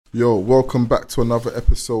Yo, welcome back to another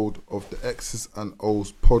episode of the X's and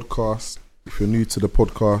O's podcast. If you're new to the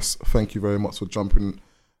podcast, thank you very much for jumping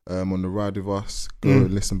on the ride with us. Go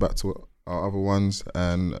and listen back to our other ones,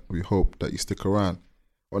 and we hope that you stick around.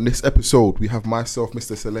 On this episode, we have myself,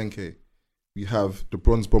 Mr. Selenke. We have the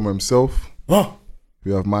Bronze Bomber himself. Oh.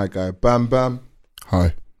 We have my guy, Bam Bam.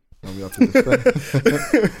 Hi. And we have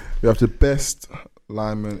the best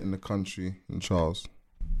lineman in the country, in Charles.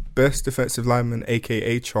 Best defensive lineman,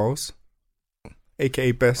 aka Charles,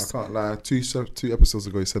 aka best. I can't lie. Two episodes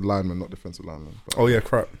ago, he said lineman, not defensive lineman. But oh yeah,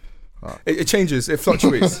 crap. Right. It changes. It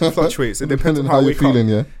fluctuates. It depends on how you're feeling.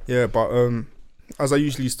 Yeah. Yeah, but as I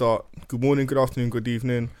usually start, good morning, good afternoon, good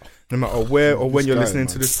evening, no matter where or when you're listening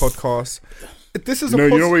to this podcast. This is you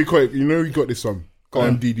know where you got this from.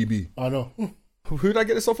 IMDb. I know. Who did I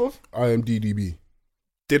get this off of? IMDb.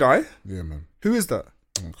 Did I? Yeah, man. Who is that?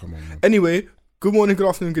 Oh, come on, man. Anyway, good morning, good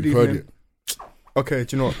afternoon, good evening. Heard it. Okay,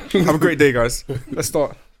 do you know what? Have a great day, guys. Let's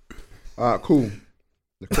start. Alright, cool.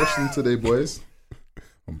 The question today, boys.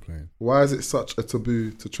 I'm playing. Why is it such a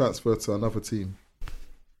taboo to transfer to another team?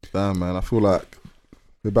 Damn, man, I feel like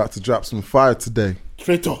we're about to drop some fire today.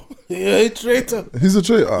 Traitor. Yeah, traitor. Who's a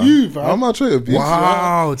traitor? You, man. How am I a traitor, B?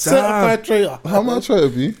 Wow, damn. Certified traitor. How am I a traitor,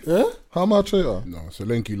 B? Yeah? How am I a traitor? No,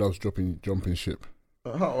 Solanke loves jumping ship.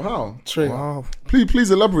 How? Traitor. Wow. Please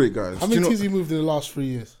elaborate, guys. How many teams have you moved in the last 3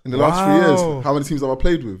 years? In the last 3 years, how many teams have I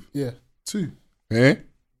played with? Yeah. 2. Eh?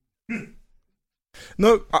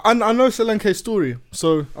 No, I know Solanke's story.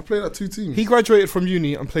 So I played at 2 teams. he graduated from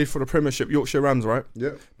uni and played for the Premiership, Yorkshire Rams, right?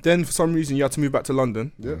 Yeah. Then for some reason you had to move back to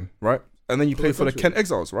London, Yeah. right? And then you played for the Kent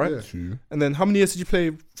Exiles, right? Yeah. True. And then how many years did you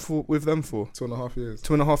play with them for? 2.5 years.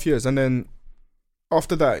 2.5 years. And then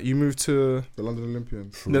after that you moved to The London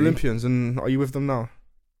Olympians. the Olympians. And are you with them now?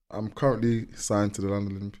 I'm currently signed to the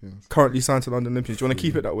London Olympians. Currently signed to London Olympians. Do you want to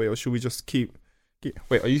keep it that way, or should we just keep?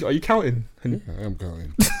 Wait, are you counting? Yeah, I am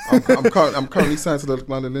counting. I'm currently signed to the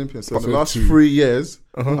London Olympians. So in the So last 2. 3 years,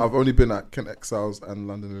 Uh-huh. I've only been at Kent Exiles and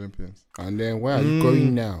London Olympians. And then where are you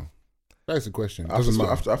going now? That's the question. It I doesn't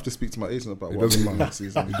matter. have to speak to my agent about It what doesn't I'm doing matter. next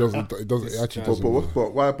season. It doesn't. It actually doesn't.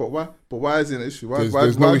 But why is it an issue? Why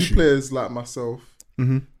There's do no issue. players like myself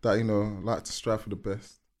Mm-hmm. that like to strive for the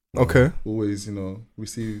best Okay. always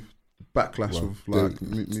receive backlash Well, of like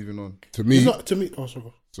moving on? To me, It's not to me. Oh,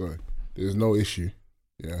 sorry. sorry. There's no issue.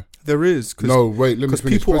 Yeah. There is. No, wait. Let me Because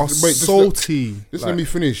finish. people are Just salty. Just Like- let me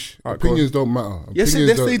finish. Alright, go on. Opinions don't matter. Yes, Opinions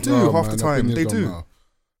yes, don't- they do, no, half the man, time. opinions They don't do. matter.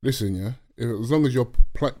 Listen, yeah. As long as you're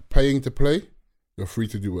paying to play, you're free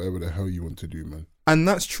to do whatever the hell you want to do, man. And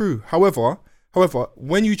that's true. However,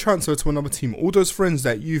 when you transfer to another team, all those friends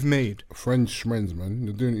that you've made, Friends, man.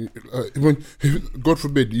 You're doing when God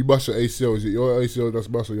forbid you bust your ACL. Is it your ACL that's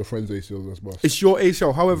bust or your friend's ACL that's bust? it's your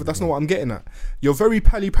ACL. However, that's not what I'm getting at. You're very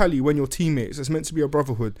pally when you're teammates. It's meant to be a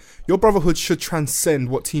brotherhood. Your brotherhood should transcend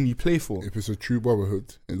what team you play for. If it's a true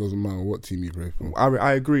brotherhood, it doesn't matter what team you play for.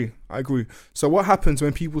 I agree. So what happens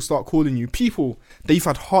when people start calling you people that you've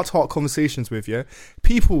had heart conversations with, yeah?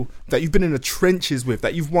 People that you've been in the trenches with,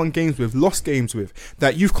 that you've won games with, lost games with,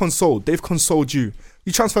 that you've consoled, they've consoled you.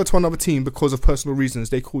 You transfer to another team because of personal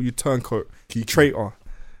reasons. They call you turncoat, traitor.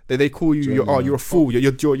 They call you you're a fool.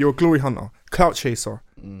 You're a glory hunter, clout chaser.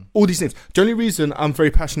 All these names. The only reason I'm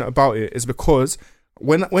very passionate about it is because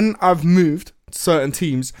when I've moved certain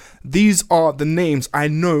teams, these are the names I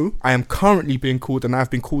know I am currently being called and I've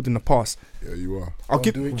been called in the past. Yeah, you are.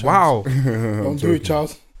 Don't do it, wow. Don't do it,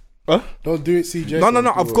 Charles. Huh? Don't do it, CJ.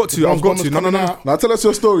 No, I've got to. No. Now tell us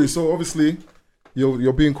your story. So obviously,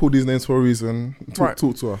 you're being called these names for a reason. Talk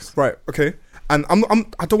to us. Right, okay. And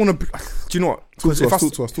I don't want to. Do you know what? Talk to Because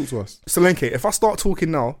us. Talk to us. Solanke, if I start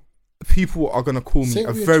talking now, people are gonna call me Say it a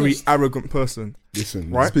with your very chest. arrogant person. Listen,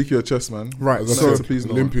 Right. Speak your chest, man. Right. As I So said, please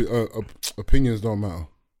no opinions don't matter.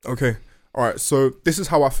 okay. All right. So this is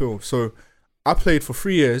how I feel. So I played for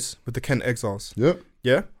 3 years with the Kent Exiles. Yep.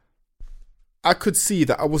 Yeah. I could see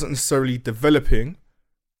that I wasn't necessarily developing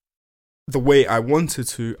the way I wanted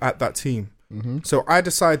to at that team. Mm-hmm. So I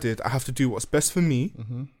decided I have to do what's best for me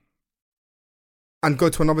Mm-hmm. and go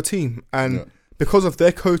to another team. And Yeah. because of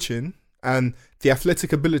their coaching and the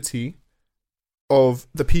athletic ability of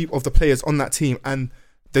the players on that team and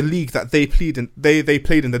the league that they played in, they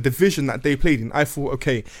played in, the division that they played in, I thought,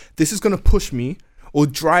 okay, this is going to push me or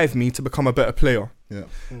drive me to become a better player. Yeah.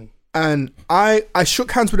 And I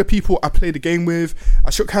shook hands with the people I played the game with. I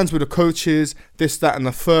shook hands with the coaches, this, that, and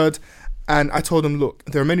the third. And I told them, look,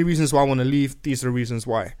 there are many reasons why I want to leave. These are the reasons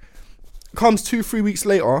why. Comes 2-3 weeks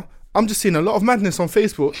later, I'm just seeing a lot of madness on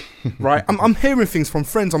Facebook, right? I'm hearing things from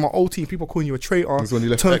friends on my old team, people calling you a traitor. This is when you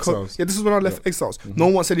left Exiles. Yeah, this is when I left Exiles. No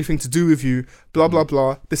one wants anything to do with you, blah, blah,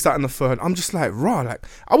 blah, this, that, and the third. I'm just like, rah, like,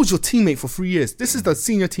 I was your teammate for 3 years. This is the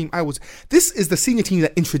senior team this is the senior team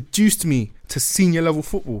that introduced me to senior level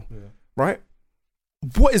football, right?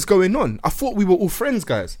 What is going on? I thought we were all friends,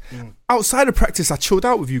 guys. Outside of practice, I chilled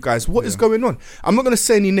out with you guys. What is going on? I'm not going to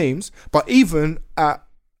say any names, but even at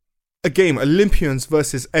a game, Olympians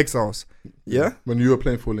versus Exiles, yeah? When you were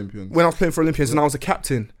playing for Olympians. When I was playing for Olympians and I was a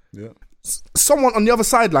captain, Yeah. someone on the other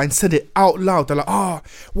sideline said it out loud. They're like,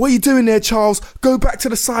 what are you doing there, Charles? Go back to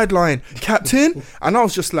the sideline, captain. And I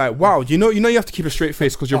was just like, wow, you know you have to keep a straight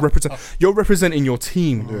face because you're representing your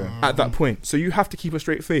team at that point. So you have to keep a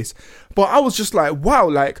straight face. But I was just like, wow,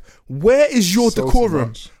 like, where is your So decorum?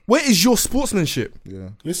 much. Where is your sportsmanship? Yeah.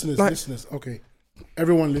 Listeners, okay.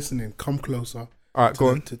 Everyone listening, come closer. All right, go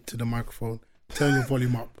on. To the microphone. Turn your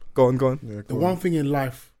volume up. Go on. Yeah, The one thing in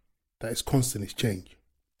life that is constant is change.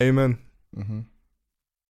 Amen.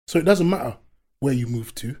 So it doesn't matter where you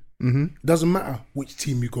move to. Mm-hmm. It doesn't matter which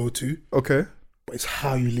team you go to, Okay. but it's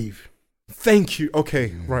how you leave. Thank you.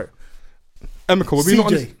 Okay, right. Emeka,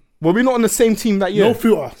 CJ. were we not on the same team that year? No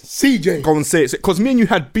filter. CJ. Go and say it. Because me and you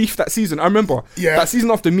had beef that season. I remember. Yeah. That season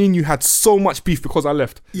after, me and you had so much beef because I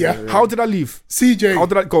left. Yeah. How did I leave? CJ. How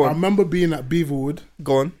did I go I on? remember being at Beaverwood.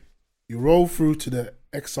 Go on. You roll through to the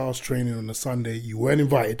Exiles training on a Sunday. You weren't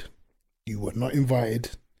invited. You were not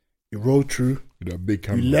invited. You rolled through. With that big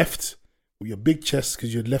camera. You left with your big chest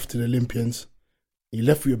because you had left to the Olympians. You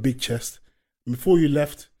left with your big chest. And before you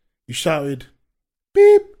left, you shouted,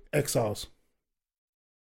 beep, Exiles.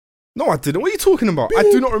 No, I didn't. What are you talking about? I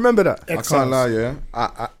do not remember that. I can't lie, yeah.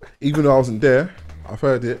 I even though I wasn't there, I've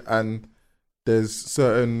heard it, and there's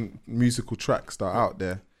certain musical tracks that are out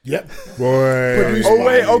there. Yep. Boy. Produced Oh by-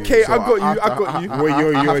 wait, okay, So I got you.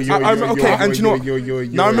 Okay, and you know what?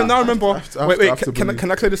 Now I remember. I have to- Wait, I have to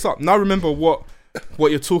can I clear this up? Now I remember what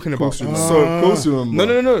you're talking about. you remember. So Of course you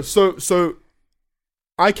remember. no. So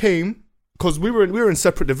I came because we were in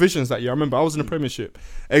separate divisions that year. I remember I was in the Premiership.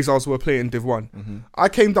 Exiles were playing Div 1. I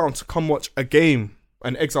came down to come watch a game,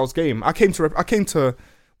 an Exiles game. I came to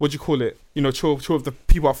what do you call it? You know, chill with the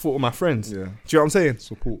people I thought were my friends. Yeah. Do you know what I'm saying?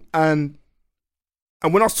 Support. And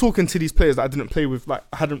when I was talking to these players that I didn't play with, like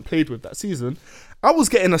I hadn't played with that season, I was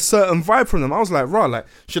getting a certain vibe from them. I was like, rah, like,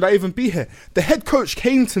 should I even be here? The head coach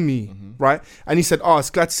came to me, right? And he said, it's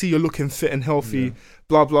glad to see you're looking fit and healthy,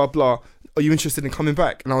 blah, blah, blah. Are you interested in coming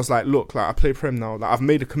back? And I was like, look, like I play Prem now. Like I've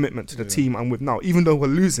made a commitment to the team I'm with now. Even though we're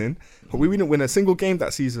losing, but we didn't win a single game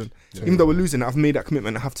that season. Even though we're losing, I've made that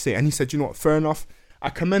commitment, I have to say. And he said, you know what, fair enough. I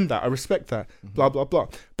commend that. I respect that. Blah, blah, blah.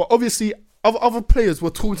 But obviously, other players were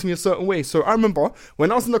talking to me a certain way. So I remember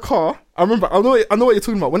when I was in the car, I know what you're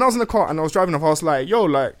talking about. When I was in the car and I was driving off, I was like, yo,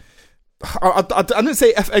 like, I didn't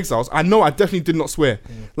say F Exiles. I know I definitely did not swear.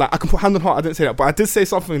 Like, I can put hand on heart, I didn't say that. But I did say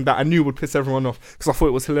something that I knew would piss everyone off because I thought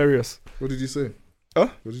it was hilarious. What did you say? Huh?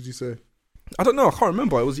 What did you say? I don't know. I can't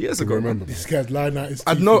remember. It was years ago. remember. This guy's lying out his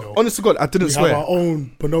I teeth, know. you know. Honest to God, I didn't We swear. have our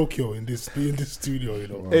own Pinocchio in this studio, you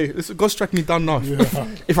know. Hey, God's striking me down now. Yeah.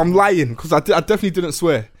 If I'm lying, because I definitely didn't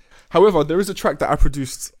swear. However, there is a track that I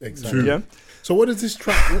produced. Exactly. Yeah. So what is this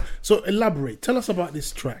track? So elaborate. Tell us about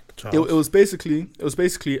this track, Charles. It was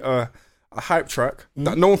basically a hype track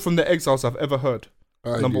that no one from the Exiles I've ever heard.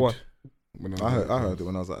 Number one. I heard it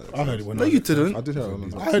when I was at. I heard it when No, I was you at- didn't. I did hear it when I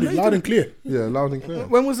was I at. heard it loud and clear Yeah, loud and clear.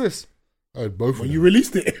 When was this? I had both of when them. you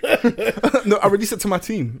released it. No, I released it to my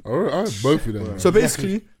team. I had both of them. So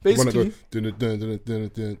basically, The one that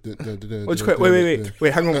what do you call it?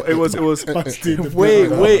 Wait, hang on. It was. Busted the Wait,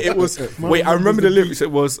 blood. it was. Wait, I remember the lyrics. It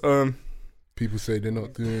was. People say they're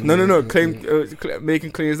not doing. No.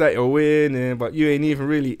 Making claims that you're winning, but you ain't even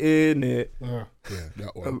really in it. Yeah. Yeah,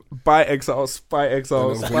 that one. Buy Exiles, buy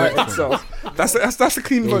Exiles, And that was buy the next one. Exiles. That's the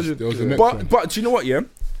clean There was version. the next one. But do you know what? Yeah,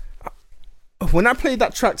 when I played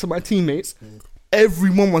that track to my teammates,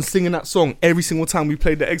 everyone was singing that song every single time we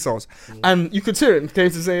played the Exiles, and you could hear it. Came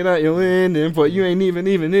to say that you're winning, but you ain't even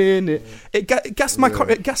in it. It gassed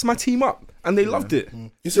my team up, and they loved it.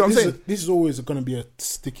 This, See what I'm saying? this is always going to be a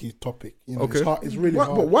sticky topic. You know, Okay. it's, hard, it's really Why-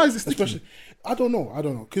 hard. but why is it sticky? Especially, I don't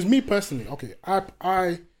know. Because me personally, okay,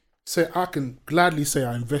 I say I can gladly say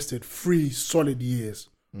I invested 3 solid years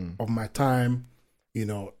of my time, you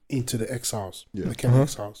know, into the Exiles, the Kent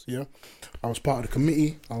Exiles. Yeah, I was part of the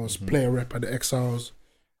committee. I was player rep at the Exiles.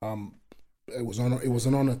 It was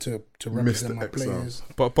an honor to represent my Exiles.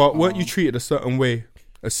 players. But weren't you treated a certain way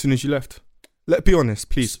as soon as you left? Let's be honest,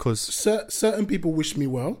 please, because Certain people wished me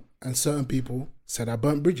well, and certain people said I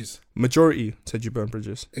burnt bridges. majority said you burned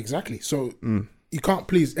bridges. Exactly. So you can't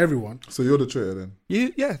please everyone. So you're the traitor then?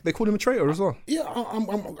 Yeah, they called him a traitor as well. Yeah,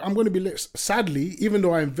 I'm going to be sadly, even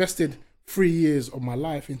though I invested 3 years of my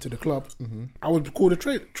life into the club, I would be called a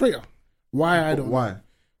traitor. Why? I don't know. Why?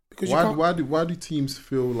 Because why do teams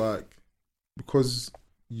feel like because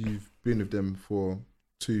you've been with them for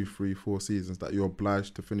 2, 3, 4 seasons that you're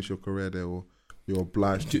obliged to finish your career there, or you're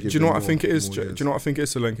obliged to do you know what I think it is? Do you know what I think it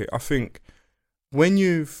is, Solanke? I think when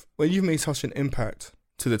you've made such an impact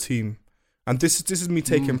to the team, and this is me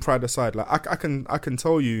taking pride aside. Like I can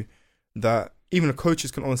tell you that even the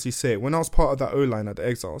coaches can honestly say it. When I was part of that O-line at the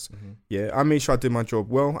Exiles, I made sure I did my job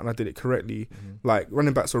well and I did it correctly. Like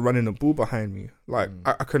running backs were running the ball behind me. Like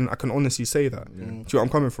I can honestly say that. Do you know where I'm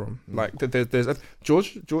coming from? Like there's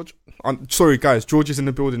George. I'm sorry guys, George is in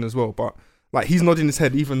the building as well, but like he's nodding his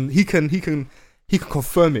head. Even he can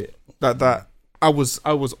confirm it that I was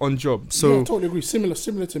on job. So yeah, I totally agree. Similar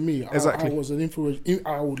to me. Exactly. I was an influence.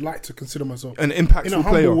 I would like to consider myself an impactful in a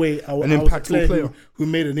player. humble way. I was a player who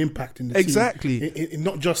made an impact in the exactly. team. In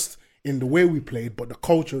not just in the way we played, but the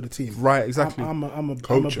culture of the team. Right. Exactly. I'm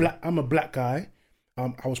a black guy.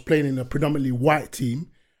 I was playing in a predominantly white team,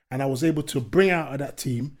 and I was able to bring out of that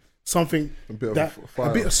team something a bit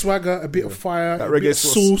of swagger, a bit of fire, that a reggae bit of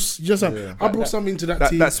sauce. I brought something to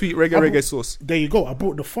that team. That sweet reggae sauce. There you go. I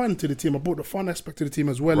brought the fun to the team. I brought the fun aspect to the team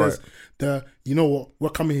as well as the, you know what, we're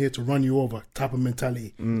coming here to run you over type of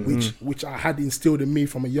mentality, which I had instilled in me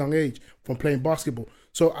from a young age from playing basketball.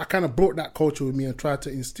 So I kind of brought that culture with me and tried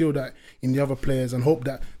to instill that in the other players and hope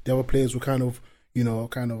that the other players will kind of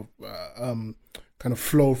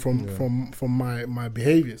flow from my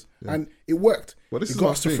behaviors, and it worked. Well, it got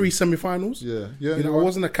us to 3 semi-finals. Yeah. You know, I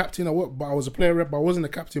wasn't a captain. I was a player rep. But I wasn't a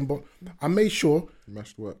captain, but I made sure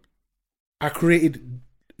I created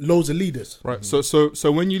loads of leaders. Right.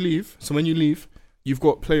 So when you leave, you've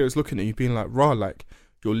got players looking at you, being like, "Rah, like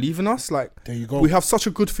you're leaving us. Like there you go. We have such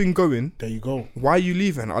a good thing going. There you go. Why are you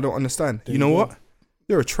leaving? I don't understand. There you know what?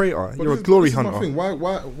 You're a traitor. You're a glory hunter.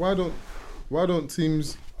 Why don't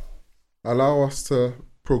teams allow us to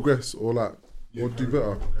progress or do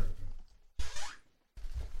better?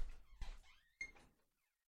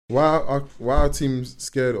 Why are teams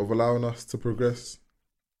scared of allowing us to progress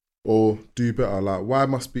or do better? Like, why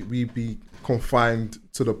must we be confined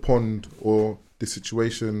to the pond or the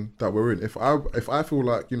situation that we're in? If I feel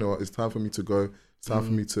like, you know, it's time for me to go, it's time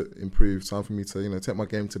for me to improve, it's time for me to, you know, take my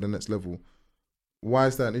game to the next level, why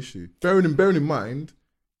is that an issue? Bearing in mind,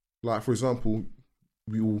 like, for example,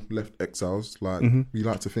 we all left Exiles. Like, we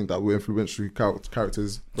like to think that we're influential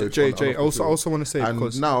characters. Jay, I also want to say, and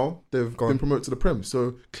because now they've been promoted to the Prem,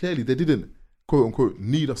 so clearly they didn't, quote unquote,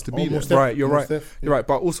 need us to be there. Right, you're right. You're right.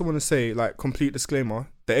 But I also want to say, like, complete disclaimer: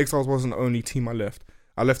 the Exiles wasn't the only team I left.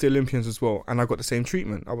 I left the Olympians as well, and I got the same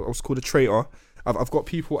treatment. I was called a traitor. I've got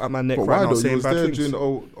people at my neck right now saying bad things. During the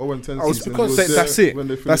 0-10 season.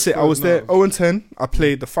 That's it. I was there 0-10. I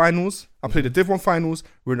played the finals. I played the Div 1 finals.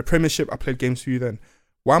 We're in the Premiership. I played games for you then.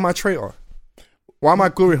 Why am I a traitor? Why am I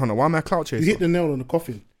glory hunter? Why am I a clout chaser? You hit the nail on the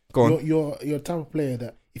coffin. Go on. You're the type of player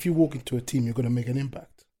that if you walk into a team, you're going to make an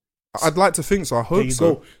impact. I'd like to think so. I hope there you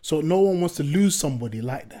go. So no one wants to lose somebody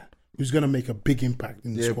like that who's going to make a big impact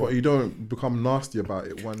in the squad. Yeah, but you don't become nasty about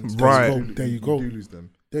it once. There you go. You do lose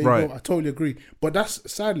them. There you go. I totally agree. But that's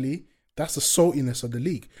the saltiness of the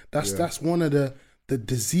league. That's one of the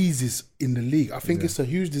diseases in the league. I think it's a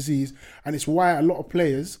huge disease, and it's why a lot of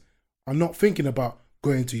players are not thinking about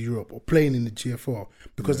going to Europe or playing in the GFL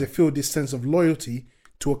because they feel this sense of loyalty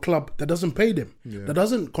to a club that doesn't pay them, that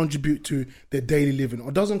doesn't contribute to their daily living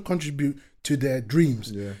or doesn't contribute to their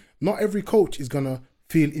dreams. Yeah. Not every coach is going to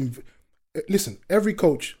feel... Listen, every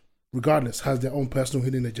coach, regardless, has their own personal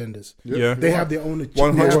hidden agendas. Yeah. They have their own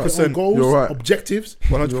 100% goals, objectives.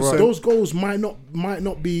 100%. Those goals might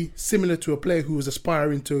not be similar to a player who is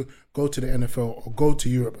aspiring to go to the NFL or go to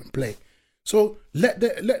Europe and play. So let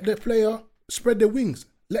the player spread their wings.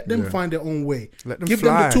 Let them find their own way. Let them Give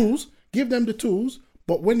fly. Give them the tools.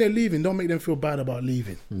 But when they're leaving, don't make them feel bad about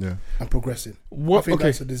leaving and progressing. I think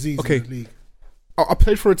that's a disease in the league. I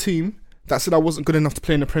played for a team that said I wasn't good enough to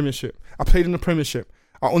play in the Premiership. I played in the Premiership.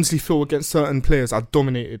 I honestly feel against certain players I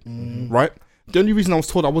dominated, right? The only reason I was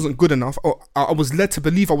told I wasn't good enough, or I was led to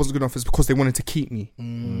believe I wasn't good enough, is because they wanted to keep me,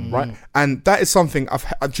 right? And that is something I've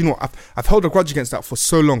held a grudge against that for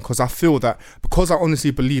so long, because I feel that because I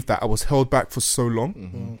honestly believe that I was held back for so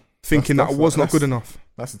long, thinking that I was not good enough.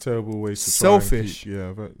 That's a terrible way to selfish. Try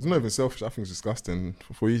and keep, but it's not even selfish. I think it's disgusting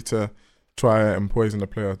for you to try and poison the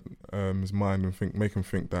player his mind and make him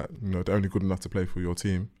think that, you know, they're only good enough to play for your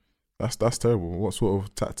team. That's terrible. What sort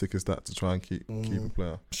of tactic is that to try and keep a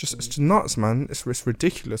player? It's just nuts, man. It's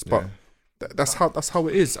ridiculous. But That's how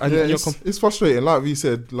it is. And Yeah, you're it's frustrating. Like we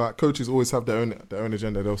said, like coaches always have their own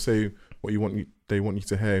agenda. They'll say what they want you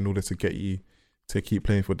to hear in order to get you to keep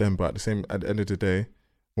playing for them. But at the end of the day,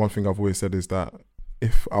 one thing I've always said is that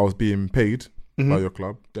if I was being paid by your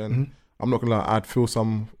club, then I'm not gonna lie, I'd feel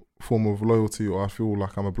some form of loyalty, or I feel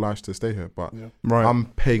like I'm obliged to stay here. But I'm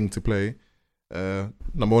paying to play.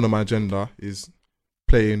 Number one on my agenda is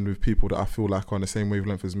playing with people that I feel like are on the same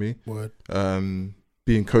wavelength as me. Word.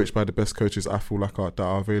 Being coached by the best coaches I feel like that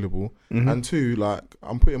are available. And two, like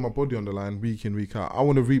I'm putting my body on the line week in, week out. I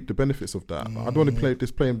want to reap the benefits of that. I don't want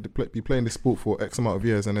to be playing this sport for X amount of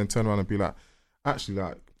years and then turn around and be like, actually,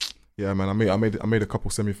 like, yeah, man, I made a couple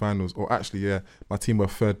semi-finals, or actually, yeah, my team were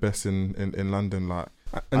third best in London, like,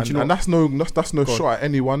 and that's no shot at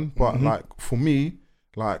anyone, but like for me,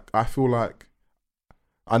 like I feel like,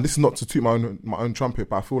 and this is not to toot my own trumpet,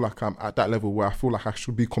 but I feel like I'm at that level where I feel like I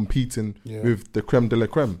should be competing with the creme de la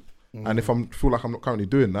creme. And if I feel like I'm not currently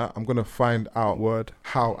doing that, I'm gonna find out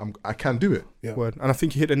how I can do it. Yeah. Word. And I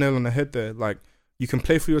think you hit the nail on the head there. Like, you can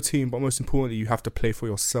play for your team, but most importantly, you have to play for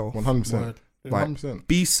yourself. 100%. Like,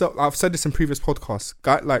 100%. I've said this in previous podcasts.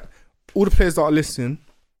 Like, all the players that are listening,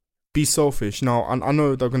 be selfish. Now, I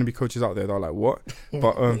know there are going to be coaches out there that are like, what?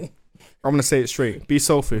 But I'm going to say it straight. Be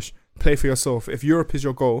selfish. Play for yourself. If Europe is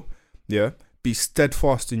your goal, be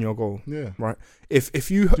steadfast in your goal. Yeah. Right?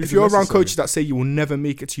 If you're around coaches that say you will never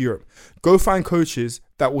make it to Europe, go find coaches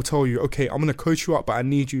that will tell you, okay, I'm going to coach you up, but I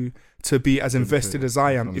need you to be as invested as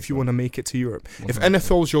I am if you want to make it to Europe. If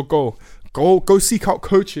NFL is your goal, go seek out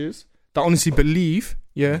coaches that honestly believe,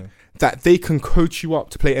 that they can coach you up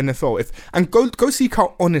to play NFL. And go seek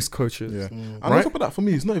out honest coaches. Yeah. And on top of that, for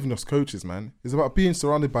me, it's not even just coaches, man. It's about being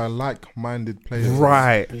surrounded by like-minded players.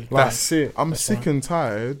 Right. Like, that's it. I'm sick and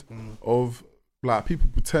tired of like people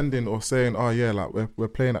pretending or saying, oh yeah, like we're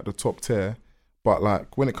playing at the top tier, but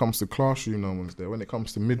like when it comes to classroom, no one's there. When it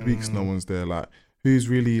comes to midweeks, no one's there. Like, who's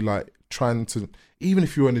really like trying to, even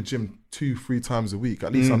if you're in the gym 2-3 times a week,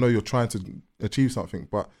 at least I know you're trying to achieve something.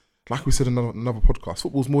 But like we said in another podcast,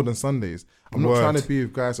 football's more than Sundays. I'm not trying to be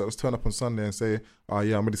with guys that just turn up on Sunday and say, oh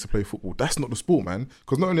yeah, I'm ready to play football. That's not the sport, man.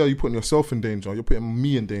 Because not only are you putting yourself in danger, you're putting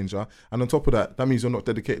me in danger. And on top of that, that means you're not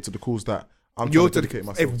dedicated to the cause that I'm trying to dedicate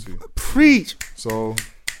myself to. Preach. So,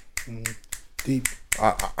 deep.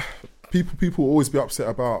 People always be upset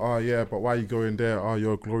about, oh yeah, but why are you going there? Oh,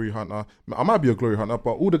 you're a glory hunter. I might be a glory hunter,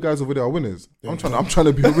 but all the guys over there are winners. I'm trying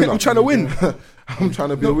to be a winner. I'm trying to win. I'm trying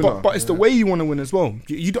to be a winner. But it's the way you want to win as well.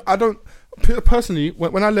 I don't personally,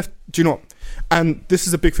 when I left, do you know? And this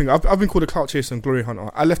is a big thing. I've been called a clout chaser and glory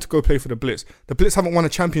hunter. I left to go play for the Blitz. The Blitz haven't won a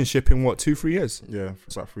championship in 2-3 years. Yeah,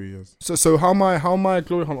 for about 3 years. So how am I a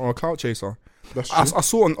glory hunter or a clout chaser? That's true. I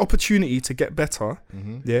saw an opportunity to get better.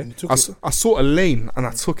 Yeah, I saw a lane and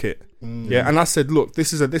I took it. Yeah, and I said, look,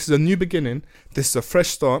 this is a new beginning. This is a fresh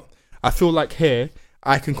start. I feel like here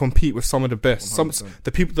I can compete with some of the best.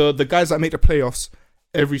 100%. The guys that make the playoffs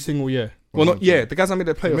every single year. Well, the guys that make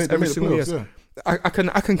the playoffs every single year. Yeah.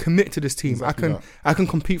 I can commit to this team. Exactly I can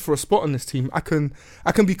compete for a spot on this team. I can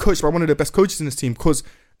be coached by one of the best coaches in this team because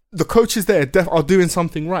the coaches there are doing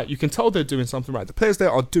something right. You can tell they're doing something right. The players there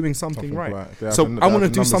are doing something right. So I want to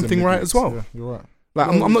do something right as well. Yeah, you're right. Like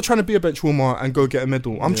I'm not trying to be a bench warmer and go get a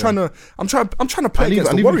medal. I'm trying to play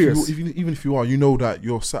against the Warriors. Even if you are, you know that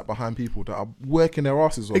you're sat behind people that are working their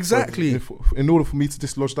asses off. Exactly. So in order for me to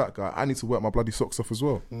dislodge that guy, I need to work my bloody socks off as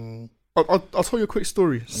well. I'll tell you a quick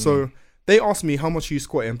story. So they asked me how much you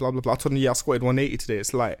squatted and blah blah blah. I told them, I squatted 180 today.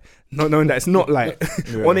 It's light. Not knowing that it's not light.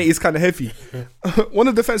 180 is kind of heavy. One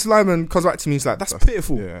of the defensive linemen comes back to me. He's like, "That's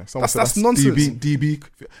pitiful. Yeah, that's nonsense." DB.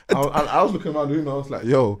 I was looking around the room. I was like,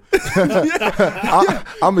 "Yo,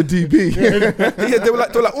 I'm a DB." Yeah, they were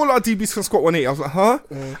like, "All our DBs can squat 180." I was like, "Huh?"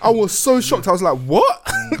 I was so shocked. I was like, "What?"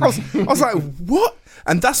 I was like, "What?"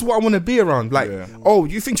 And that's what I want to be around. Like, oh,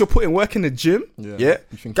 you think you're putting work in the gym? Yeah.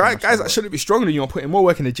 Guys that shouldn't be stronger than you are putting more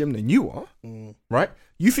work in the gym than you are. Right?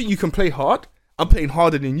 You think you can play hard? I'm playing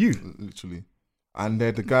harder than you. Literally. And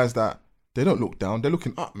they're the guys that they don't look down, they're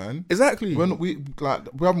looking up, man. Exactly. We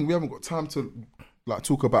haven't got time to like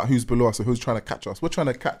talk about who's below us or who's trying to catch us. We're trying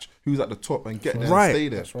to catch who's at the top and get there and stay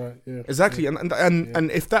there. That's right. Yeah. Exactly.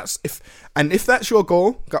 And if that's your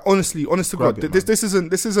goal, honest to God, this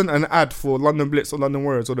isn't an ad for London Blitz or London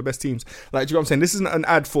Warriors or the best teams. Like, do you know what I'm saying? This isn't an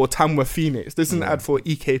ad for Tamworth Phoenix. This isn't an ad for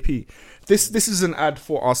EKP. This is an ad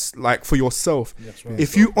for us, like for yourself. Right.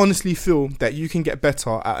 If you honestly feel that you can get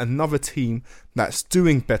better at another team that's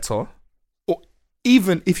doing better,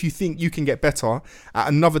 even if you think you can get better at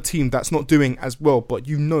another team that's not doing as well, but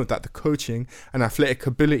you know that the coaching and athletic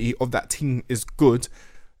ability of that team is good,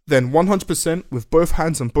 then 100% with both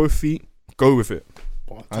hands and both feet, go with it.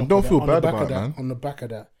 But on And top don't of that- feel on the bad back about of it, that, man. On the back of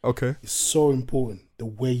that, Okay. it's so important. The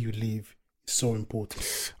way you live is so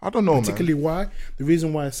important. I don't know, man. Particularly why? The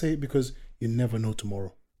reason why I say it, because you never know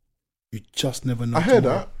tomorrow. You just never know I hear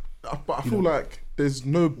tomorrow. that, but I feel like there's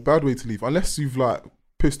no bad way to leave unless you've like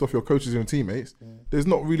pissed off your coaches and your teammates. There's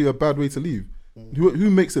not really a bad way to leave. Who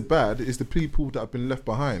makes it bad is the people that have been left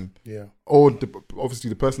behind, Yeah. or obviously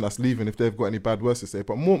the person that's leaving if they've got any bad words to say.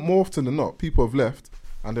 But more often than not, people have left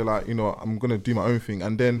and they're like, I'm gonna do my own thing,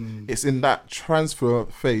 and then it's in that transfer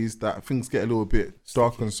phase that things get a little bit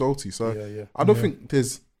dark and salty. So Yeah. I don't think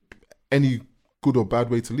there's any good or bad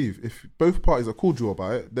way to leave. If both parties are cordial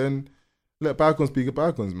about it, then let bygones be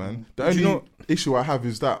bygones, man. The only issue I have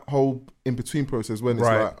is that whole in between process when it's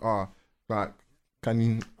like,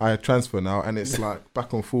 can I transfer now? And it's like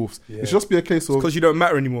back and forth. It should just be a case of Because you don't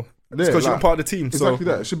matter anymore. It's because you're not part of the team. exactly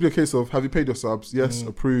So that. It should be a case of, have you paid your subs? Yes,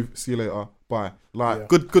 approve. See you later. Bye. Like,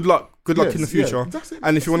 good luck. Good luck Yes, in the future. yeah, that's it,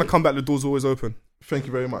 And if you want that's to come back, the door's always open. thank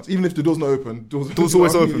you very much. Even if the door's not open, door's always you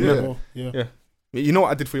know what I open, mean? Yeah. Yeah. You know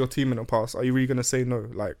what I did for your team in the past? Are you really gonna say no?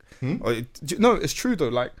 Like, no, it's true though.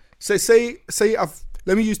 Like, say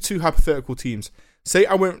let me use two hypothetical teams. Say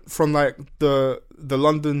I went from like the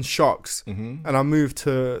London Sharks and I moved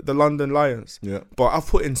to the London Lions. Yeah. But I've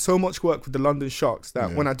put in so much work with the London Sharks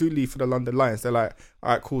that when I do leave for the London Lions, they're like,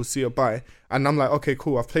 all right, cool, see you, bye. And I'm like, okay,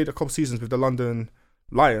 cool. I've played a couple seasons with the London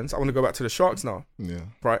Lions. I want to go back to the Sharks now. Yeah.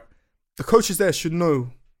 Right. The coaches there should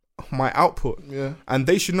know my output. Yeah. And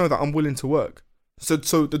they should know that I'm willing to work. So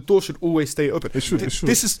the door should always stay open. It should.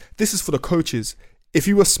 This is for the coaches. If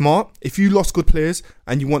you were smart, if you lost good players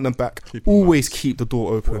and you want them back, Keep 'em always keep the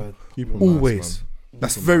door open. Word. Keep 'em Always. nice, man.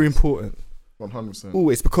 That's Keep 'em very nice. important. 100%.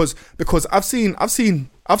 Always, because I've seen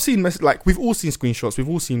like we've all seen screenshots, we've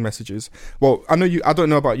all seen messages. Well, I don't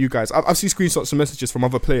know about you guys. I've seen screenshots and messages from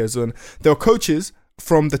other players, and there are coaches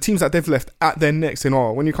from the teams that they've left at their neck saying,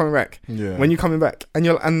 "Oh, when you coming back? Yeah. When you coming back?" And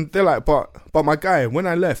they're like, "But my guy, when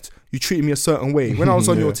I left, you treated me a certain way. When I was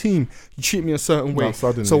on Yeah. your team, you treated me a certain way. Now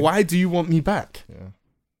suddenly- So why do you want me back?"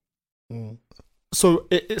 Yeah. So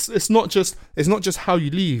it's not just how you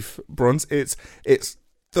leave, Bronze. It's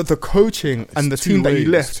the coaching and the two team that you ways,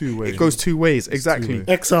 left. it's two ways. It goes two ways. Exactly. ways.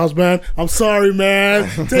 Exiles, man. I'm sorry, man.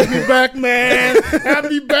 Take me back, man. Have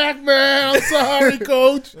me back, man. I'm sorry,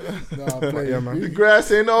 coach. Nah, play, Yeah, man. The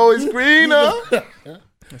grass ain't always greener.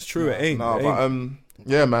 It's true. It ain't. No, It but ain't.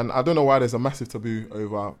 yeah, man. I don't know why there's a massive taboo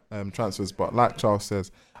over transfers, but like Charles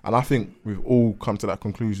says, and I think we've all come to that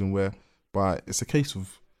conclusion whereby it's a case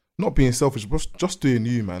of not being selfish, but just doing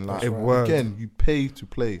you, man. Like again, you pay to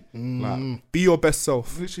play. Like Be your best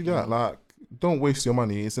self. literally that. Like don't waste your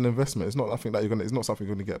money. It's an investment. It's not something that it's not something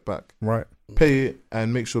you're gonna get back. Right. Pay it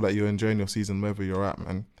and make sure that you're enjoying your season wherever you're at,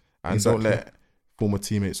 man. And Exactly. don't let former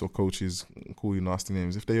teammates or coaches call you nasty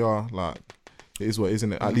names. If they are, like, it is what it is,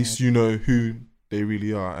 isn't it? At least you know who they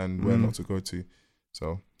really are and where not to go to.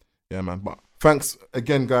 So, yeah, man. But thanks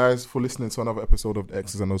again, guys, for listening to another episode of the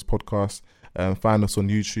X's and O's podcast. Find us on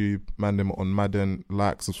YouTube, Mandem on Madden.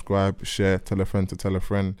 Like, subscribe, share, tell a friend to tell a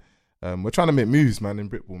friend. We're trying to make moves, man, in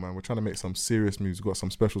Britball, man. We're trying to make some serious moves. We've got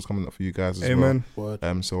some specials coming up for you guys as Amen. well.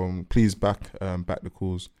 So please back the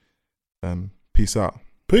cause. Peace out.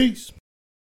 Peace.